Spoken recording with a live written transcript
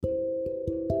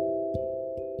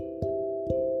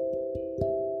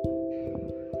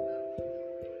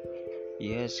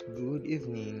Yes, good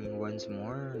evening once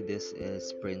more. This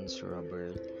is Prince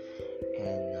Robert,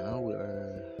 and now we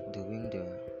are doing the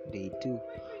day two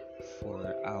for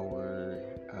our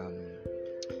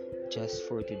Just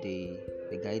for Today,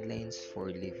 the guidelines for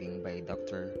living by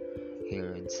Dr.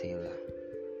 Herod Sela.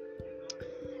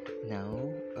 Now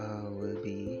we'll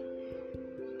be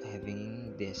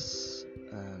having this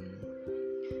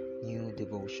new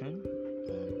devotion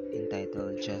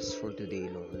entitled Just for Today,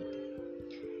 Lord.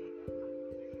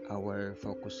 Our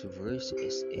focus verse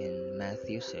is in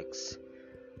Matthew 6,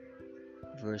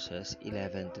 verses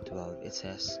 11 to 12. It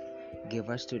says,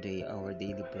 "Give us today our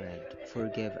daily bread.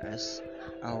 Forgive us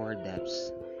our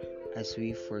debts as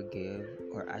we forgive,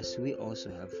 or as we also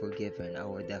have forgiven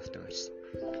our debtors.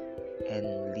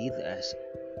 And lead us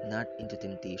not into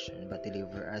temptation, but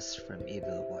deliver us from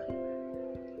evil one."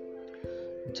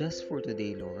 Just for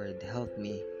today, Lord, help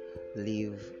me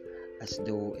live as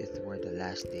though it were the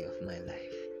last day of my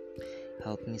life.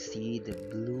 Help me see the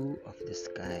blue of the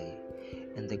sky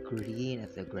and the green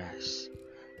of the grass,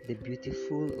 the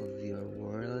beautiful of your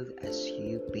world as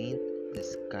you paint the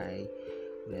sky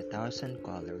with 1,000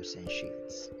 colors and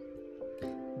shades.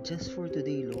 Just for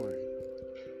today, Lord,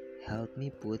 help me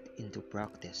put into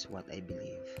practice what I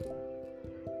believe,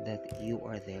 that you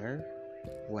are there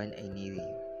when I need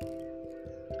you,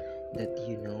 that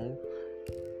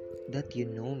you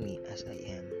know me as I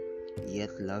am,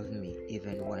 yet love me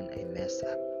even when I mess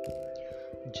up.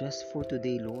 Just for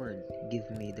today, Lord, give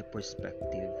me the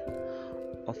perspective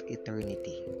of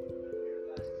eternity,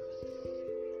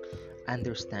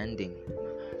 understanding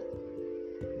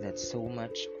that so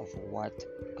much of what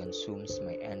consumes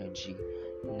my energy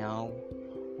now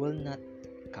will not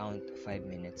count 5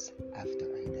 minutes after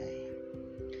I die.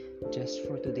 Just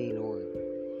for today, Lord,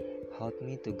 help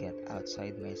me to get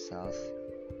outside myself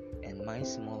and my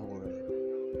small world,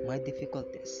 my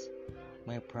difficulties,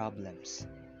 my problems,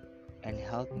 and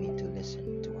help me to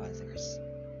listen to others.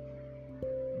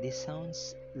 This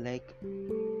sounds like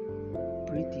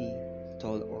pretty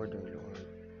tall order, Lord,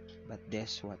 but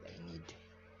that's what I need.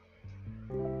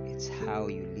 It's how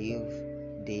you live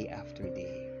day after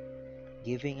day,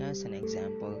 giving us an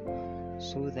example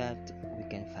so that we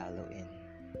can follow in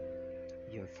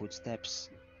your footsteps,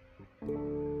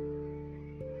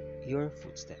 your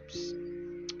footsteps.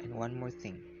 And one more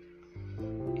thing,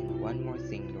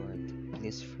 Lord,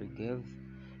 please forgive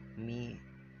me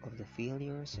of the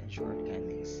failures and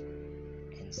shortcomings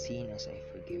and sin as I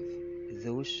forgive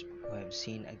those who have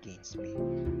sinned against me.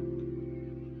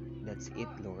 That's it,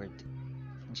 Lord,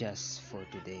 just for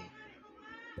today.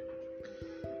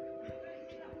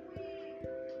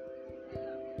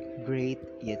 Great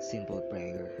yet simple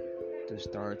prayer to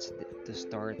start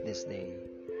this day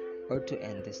or to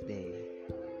end this day.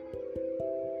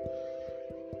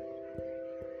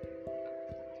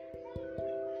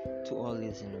 To all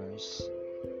listeners,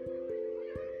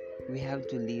 we have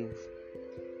to live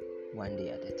one day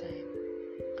at a time.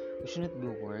 We shouldn't be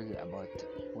worried about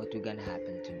what will gonna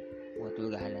happen to what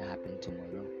will gonna happen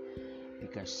tomorrow,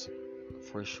 because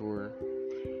for sure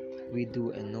we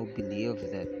do and know believe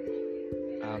that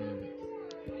um,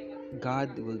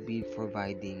 God will be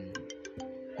providing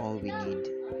all we need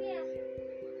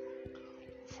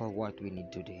for what we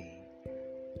need today.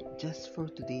 Just for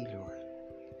today, Lord.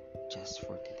 Just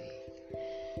for today.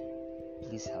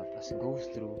 Please help us go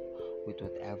through with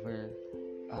whatever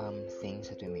things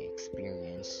that we may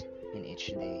experience in each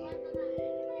day.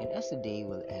 And as the day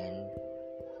will end,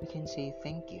 we can say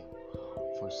thank you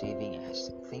for saving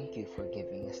us. Thank you for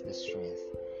giving us the strength.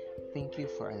 Thank you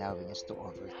for allowing us to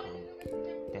overcome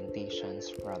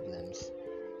temptations, problems,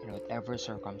 and whatever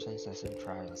circumstances and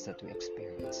trials that we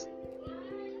experience.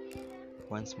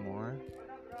 Once more,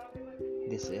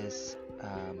 this is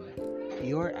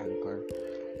your anchor,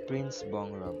 Prince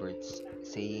Bong Roberts,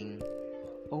 saying,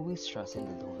 always trust in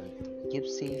the Lord, keep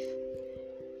safe,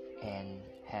 and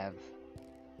have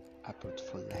a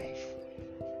fruitful life.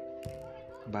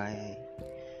 Bye.